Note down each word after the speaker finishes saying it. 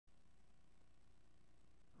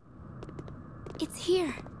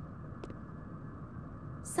here.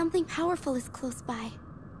 Something powerful is close by.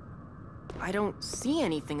 I don't see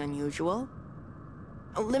anything unusual.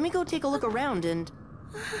 Let me go take a look around and...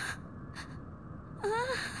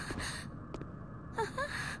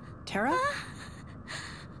 Tara?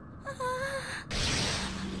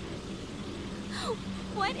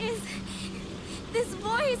 What is this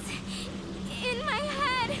voice in my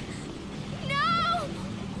head? No!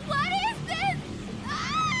 What is this?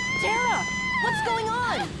 Tara! What's going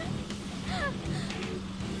on?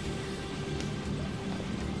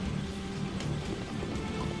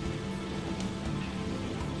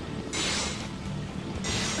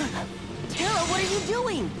 Tara, what are you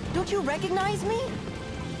doing? Don't you recognize me?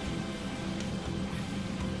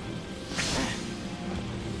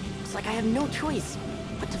 Looks like I have no choice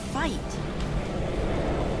but to fight.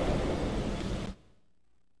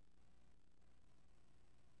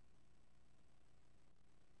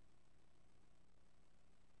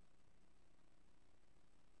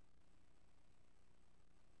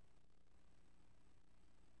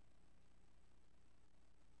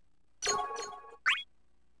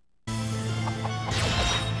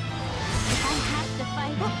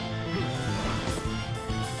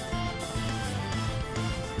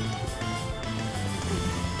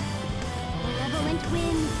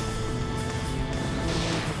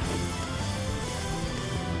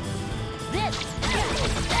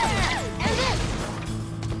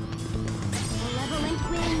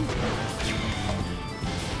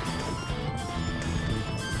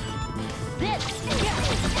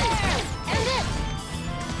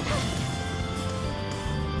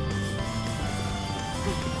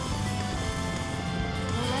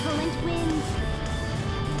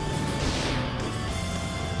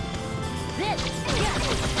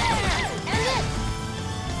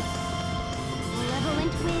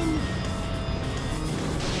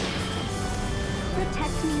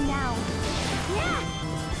 Protect me now. Yeah!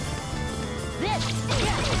 This!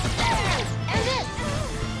 And this!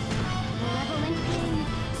 Malevolent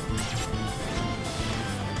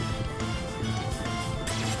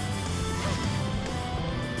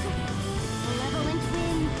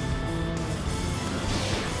wind.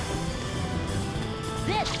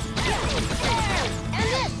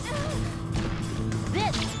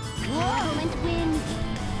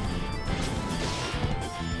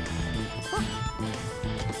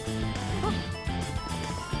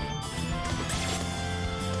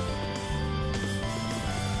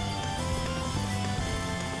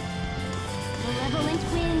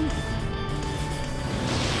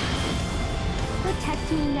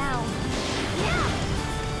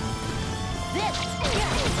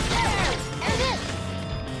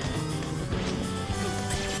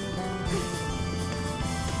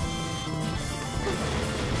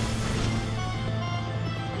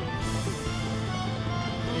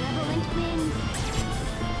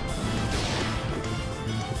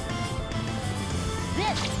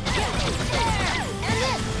 This! And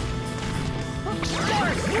this!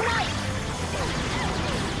 Stars, unite!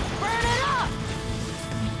 Burn it up!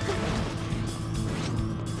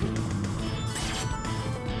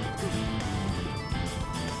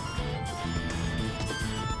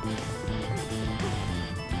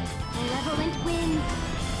 Malevolent wind.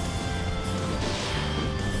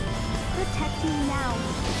 Protect me now.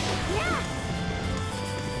 Yeah!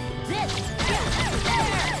 This!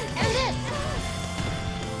 And this!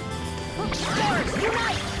 Stars,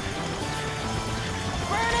 unite!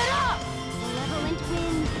 Burn it up! Malevolent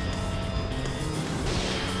wind.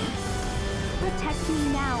 Protect me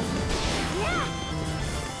now. Yeah!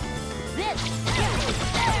 This!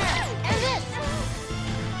 And this!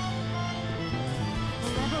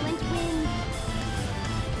 Malevolent wind.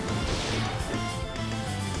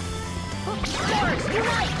 Stars,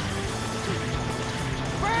 unite!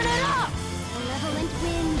 Burn it up! Malevolent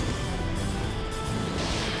wind.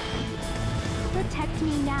 Protect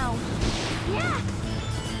me now. Yeah!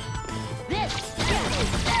 This!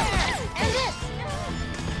 And this!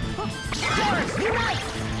 Stars, unite!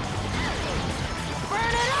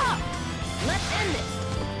 Burn it up! Let's end this!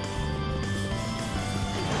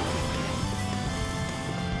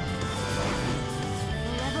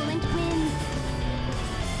 Malevolent wind.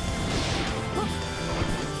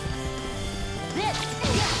 This!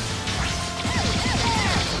 And this!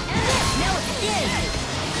 Now it's begins!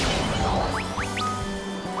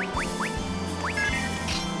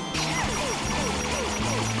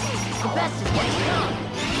 The best is yet to come!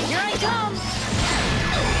 Here I come!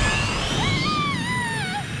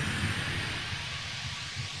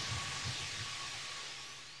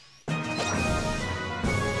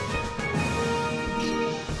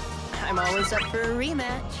 I'm always up for a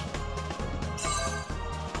rematch.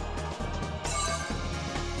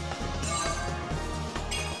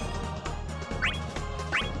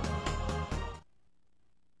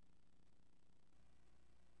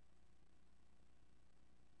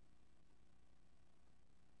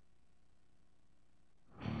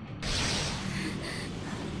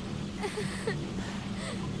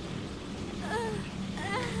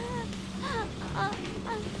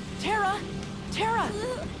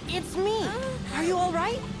 It's me! Are you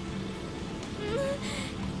alright?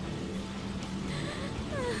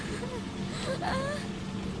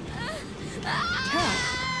 Tara!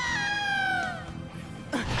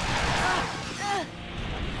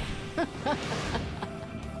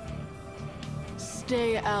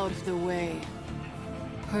 Stay out of the way.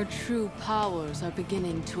 Her true powers are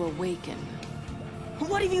beginning to awaken.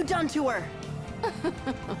 What have you done to her?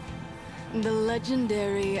 The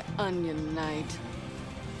legendary Onion Knight.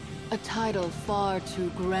 A title far too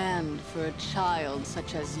grand for a child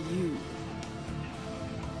such as you.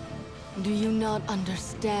 Do you not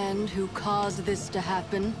understand who caused this to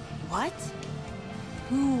happen? What?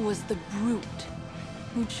 Who was the brute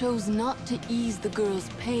who chose not to ease the girl's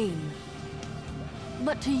pain,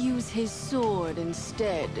 but to use his sword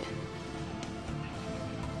instead?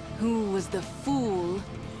 Who was the fool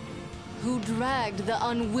who dragged the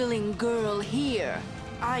unwilling girl here?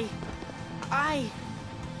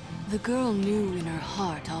 The girl knew in her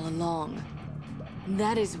heart all along.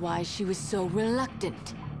 That is why she was so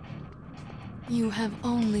reluctant. You have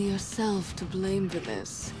only yourself to blame for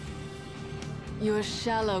this. Your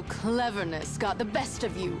shallow cleverness got the best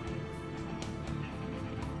of you.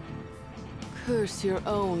 Curse your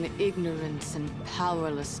own ignorance and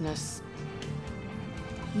powerlessness.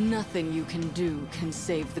 Nothing you can do can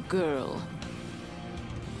save the girl.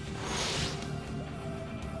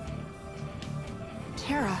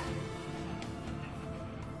 Tara...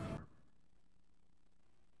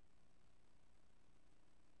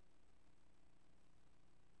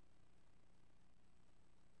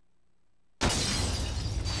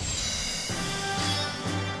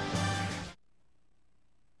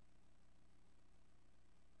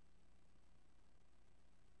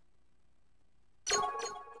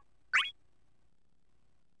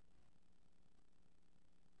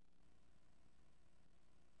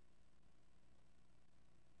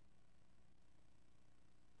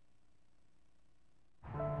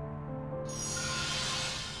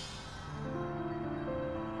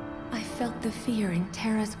 I felt the fear in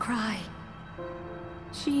Tara's cry.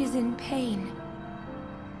 She is in pain.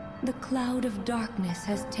 The cloud of darkness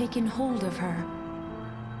has taken hold of her,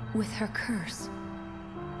 with her curse.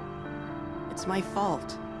 It's my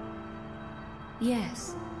fault.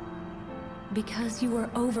 Yes, because you were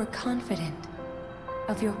overconfident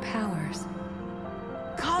of your powers.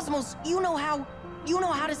 Cosmos, you know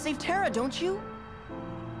how to save Tara, don't you?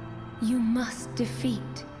 You must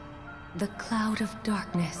defeat the cloud of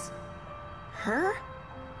darkness. Her?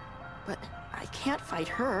 But I can't fight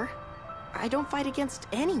her. I don't fight against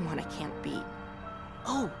anyone I can't beat.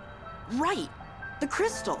 Oh, right! The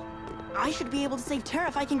crystal! I should be able to save Tara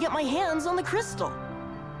if I can get my hands on the crystal.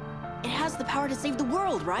 It has the power to save the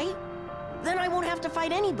world, right? Then I won't have to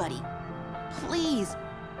fight anybody. Please,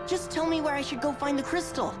 just tell me where I should go find the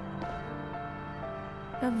crystal.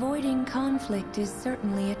 Avoiding conflict is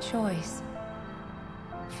certainly a choice.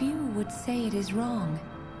 Few would say it is wrong.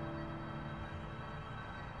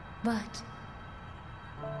 But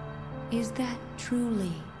is that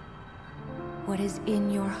truly what is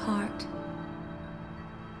in your heart?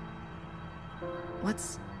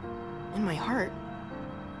 What's in my heart?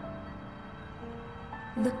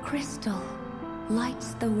 The crystal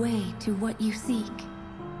lights the way to what you seek.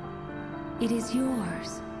 It is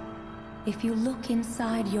yours if you look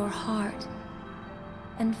inside your heart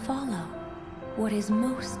and follow what is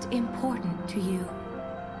most important to you.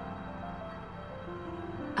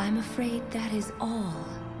 I'm afraid that is all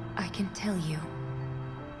I can tell you.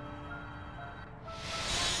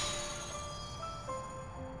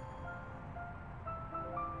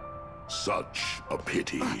 Such a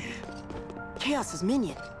pity. Chaos's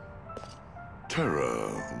minion.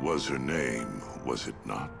 Terra was her name, was it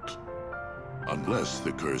not? Unless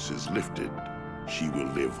the curse is lifted, she will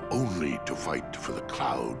live only to fight for the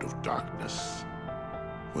cloud of darkness.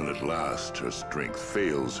 When at last her strength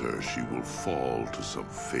fails her, she will fall to some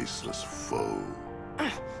faceless foe.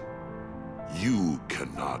 You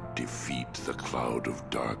cannot defeat the cloud of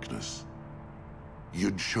darkness.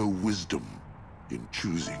 You'd show wisdom in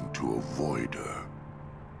choosing to avoid her.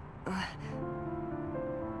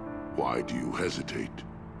 Why do you hesitate?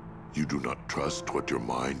 You do not trust what your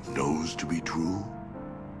mind knows to be true?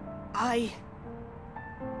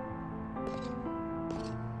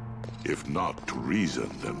 If not to reason,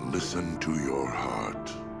 then listen to your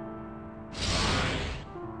heart.